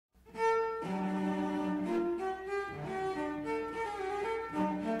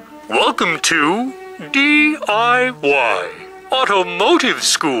Welcome to D.I.Y. Automotive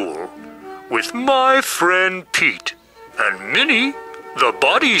School with my friend Pete and Minnie, the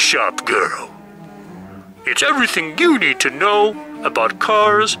body shop girl. It's everything you need to know about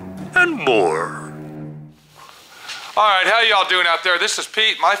cars and more. All right, how y'all doing out there? This is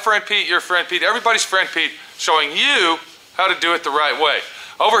Pete, my friend Pete, your friend Pete, everybody's friend Pete, showing you how to do it the right way.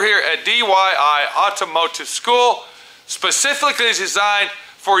 Over here at D.I.Y. Automotive School, specifically designed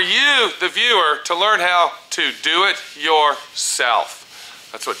for you, the viewer, to learn how to do it yourself.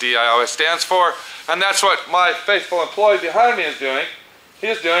 That's what D.I.Y. stands for, and that's what my faithful employee behind me is doing. He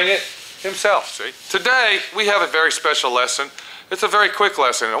is doing it himself, see? Today, we have a very special lesson. It's a very quick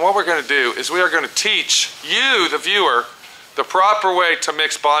lesson, and what we're going to do is we are going to teach you, the viewer, the proper way to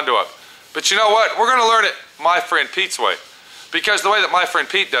mix Bondo up. But you know what? We're going to learn it my friend Pete's way, because the way that my friend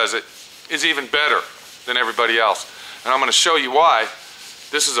Pete does it is even better than everybody else. And I'm going to show you why.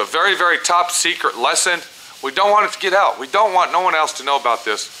 This is a very, very top secret lesson. We don't want it to get out. We don't want no one else to know about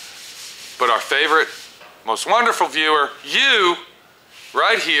this, but our favorite, most wonderful viewer, you,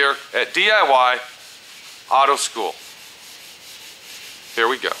 right here at D.I.Y. Auto School. Here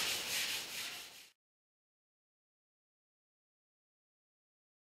we go.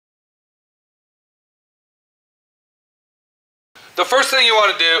 The first thing you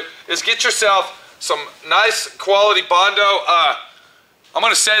want to do is get yourself some nice quality Bondo. I'm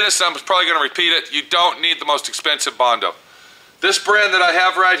going to say this, and I'm probably going to repeat it. You don't need the most expensive Bondo. This brand that I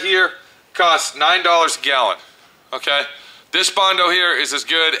have right here costs $9 a gallon. Okay? This Bondo here is as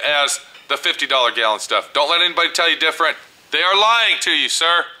good as the $50 gallon stuff. Don't let anybody tell you different. They are lying to you,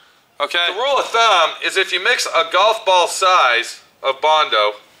 sir. Okay? The rule of thumb is if you mix a golf ball size of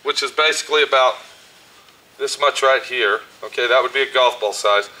Bondo, which is basically about this much right here, okay, that would be a golf ball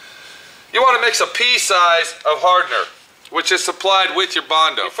size. You want to mix a pea size of hardener, which is supplied with your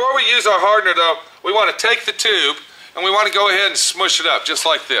Bondo. Before we use our hardener though, we want to take the tube and we want to go ahead and smush it up just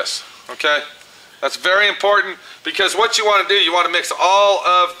like this, okay? That's very important because what you want to do, you want to mix all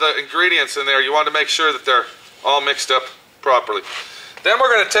of the ingredients in there. You want to make sure that they're all mixed up properly. Then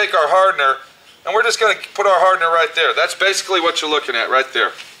we're going to take our hardener and we're just going to put our hardener right there. That's basically what you're looking at right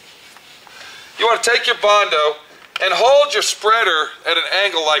there. You want to take your Bondo and hold your spreader at an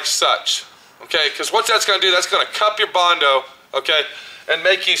angle like such. Okay, because what that's going to do, that's going to cup your Bondo, okay, and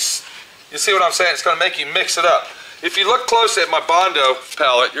make you see what I'm saying? It's going to make you mix it up. If you look close at my Bondo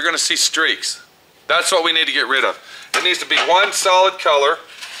palette, you're going to see streaks. That's what we need to get rid of. It needs to be one solid color,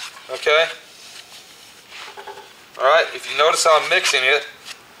 okay? Alright, if you notice how I'm mixing it,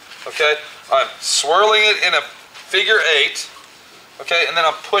 okay, I'm swirling it in a figure 8, okay, and then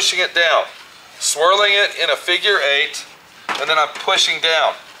I'm pushing it down. Swirling it in a figure 8, and then I'm pushing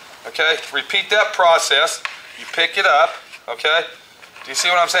down. Okay, repeat that process. You pick it up, okay? Do you see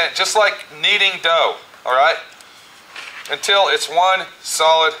what I'm saying? Just like kneading dough, all right? Until it's one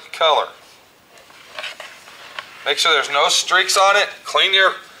solid color. Make sure there's no streaks on it. Clean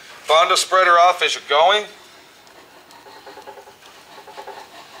your Bondo spreader off as you're going.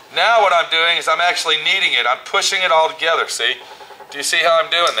 Now what I'm doing is I'm actually kneading it. I'm pushing it all together, see? Do you see how I'm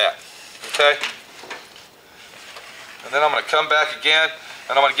doing that? Okay? And then I'm going to come back again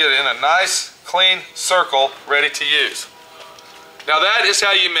and I'm going to get it in a nice, clean circle ready to use. Now that is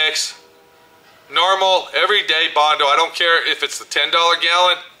how you mix normal, everyday Bondo. I don't care if it's the $10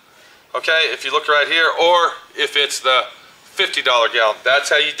 gallon, okay, if you look right here, or if it's the $50 gallon. That's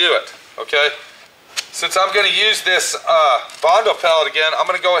how you do it, okay? Since I'm going to use this Bondo palette again, I'm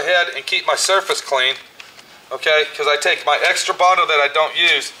going to go ahead and keep my surface clean, okay, because I take my extra Bondo that I don't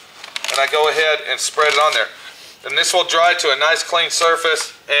use and I go ahead and spread it on there. And this will dry to a nice clean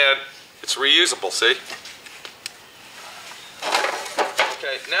surface and it's reusable, see?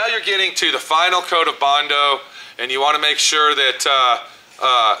 Okay, now you're getting to the final coat of Bondo and you want to make sure that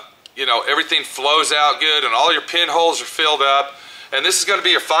you know, everything flows out good and all your pinholes are filled up. And this is going to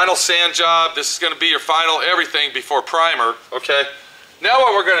be your final sand job. This is going to be your final everything before primer, okay? Now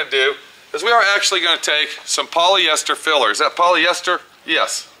what we're going to do is we are actually going to take some polyester filler. Is that polyester?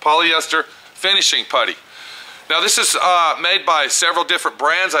 Yes, polyester finishing putty. Now this is made by several different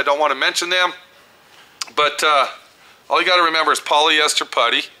brands. I don't want to mention them, but all you got to remember is polyester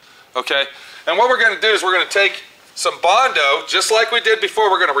putty, okay? And what we're going to do is we're going to take some Bondo, just like we did before.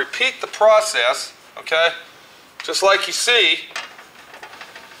 We're going to repeat the process, okay? Just like you see.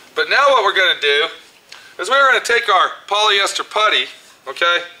 But now what we're going to do is we're going to take our polyester putty,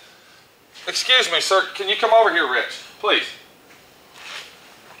 okay? Excuse me, sir. Can you come over here, Rich, please?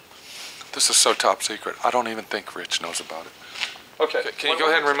 This is so top secret. I don't even think Rich knows about it. Okay, can you go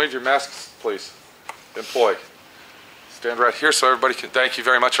ahead and remove your masks, please? Employee. Stand right here so everybody can, thank you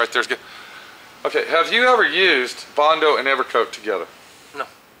very much, right there's good. Okay, have you ever used Bondo and Evercoat together? No.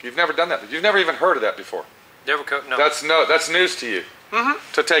 You've never done that? You've never even heard of that before? Evercoat, no. That's news to you.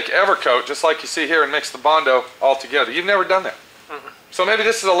 To take Evercoat, just like you see here, and mix the Bondo all together. You've never done that. So maybe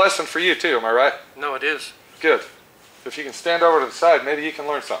this is a lesson for you too, am I right? No, it is. Good. If you can stand over to the side, maybe you can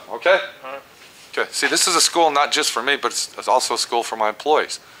learn something, okay? Okay, see, this is a school not just for me, but it's also a school for my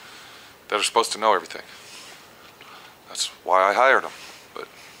employees that are supposed to know everything. That's why I hired them.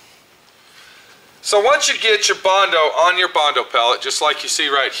 So once you get your Bondo on your Bondo pallet, just like you see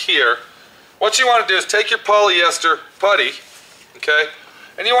right here, what you want to do is take your polyester putty, okay,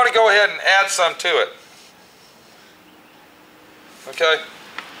 and you want to go ahead and add some to it, okay,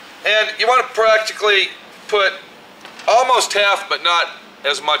 and you want to practically put almost half, but not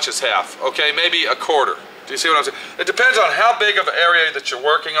as much as half, okay, maybe a quarter. Do you see what I'm saying? It depends on how big of an area that you're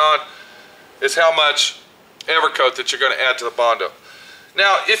working on is how much Evercoat that you're going to add to the Bondo.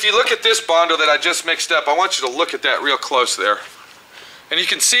 Now, if you look at this Bondo that I just mixed up, I want you to look at that real close there. And you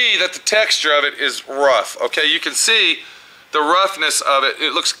can see that the texture of it is rough, okay? You can see the roughness of it.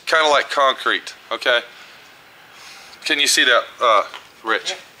 It looks kind of like concrete, okay? Can you see that,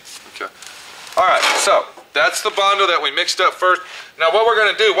 Rich? Okay. All right, so that's the Bondo that we mixed up first. Now, what we're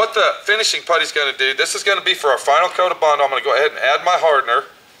going to do, what the finishing putty's going to do, this is going to be for our final coat of Bondo. I'm going to go ahead and add my hardener,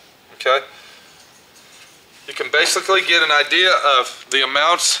 okay? You can basically get an idea of the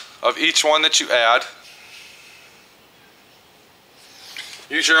amounts of each one that you add.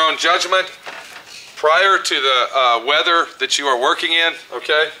 Use your own judgment prior to the weather that you are working in,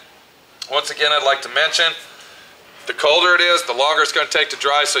 okay? Once again, I'd like to mention, the colder it is, the longer it's going to take to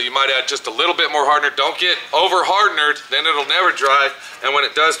dry, so you might add just a little bit more hardener. Don't get over-hardenered, then it'll never dry, and when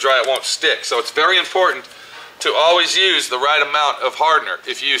it does dry, it won't stick. So it's very important to always use the right amount of hardener.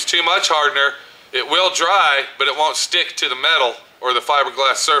 If you use too much hardener, it will dry, but it won't stick to the metal or the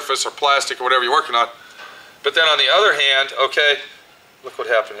fiberglass surface or plastic or whatever you're working on. But then on the other hand, okay, look what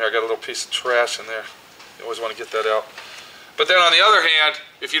happened here. I got a little piece of trash in there. You always want to get that out. But then on the other hand,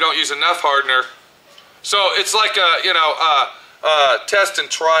 if you don't use enough hardener, so it's like a, you know, test and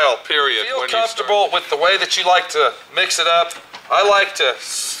trial period. Feel comfortable with the way that you like to mix it up. I like to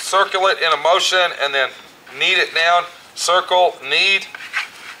circle it in a motion and then knead it down. Circle, knead.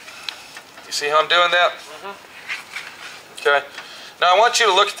 You see how I'm doing that? Okay. Now I want you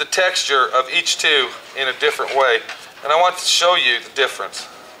to look at the texture of each two in a different way, and I want to show you the difference.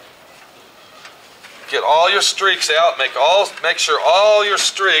 Get all your streaks out. Make sure all your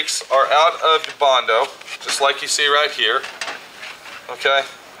streaks are out of the Bondo, just like you see right here. Okay.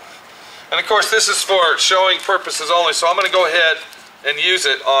 And of course, this is for showing purposes only, so I'm going to go ahead and use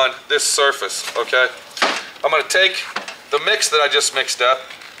it on this surface. Okay. I'm going to take the mix that I just mixed up,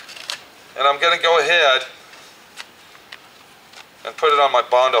 and I'm going to go ahead and put it on my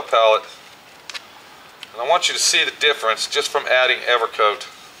Bondo palette. And I want you to see the difference just from adding Evercoat.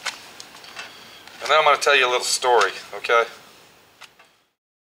 And then I'm going to tell you a little story, okay?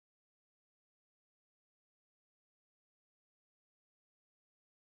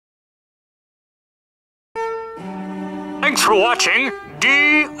 Thanks for watching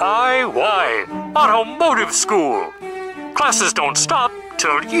D.I.Y. Automotive School. Classes don't stop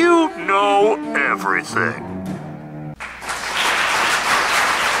till you know everything.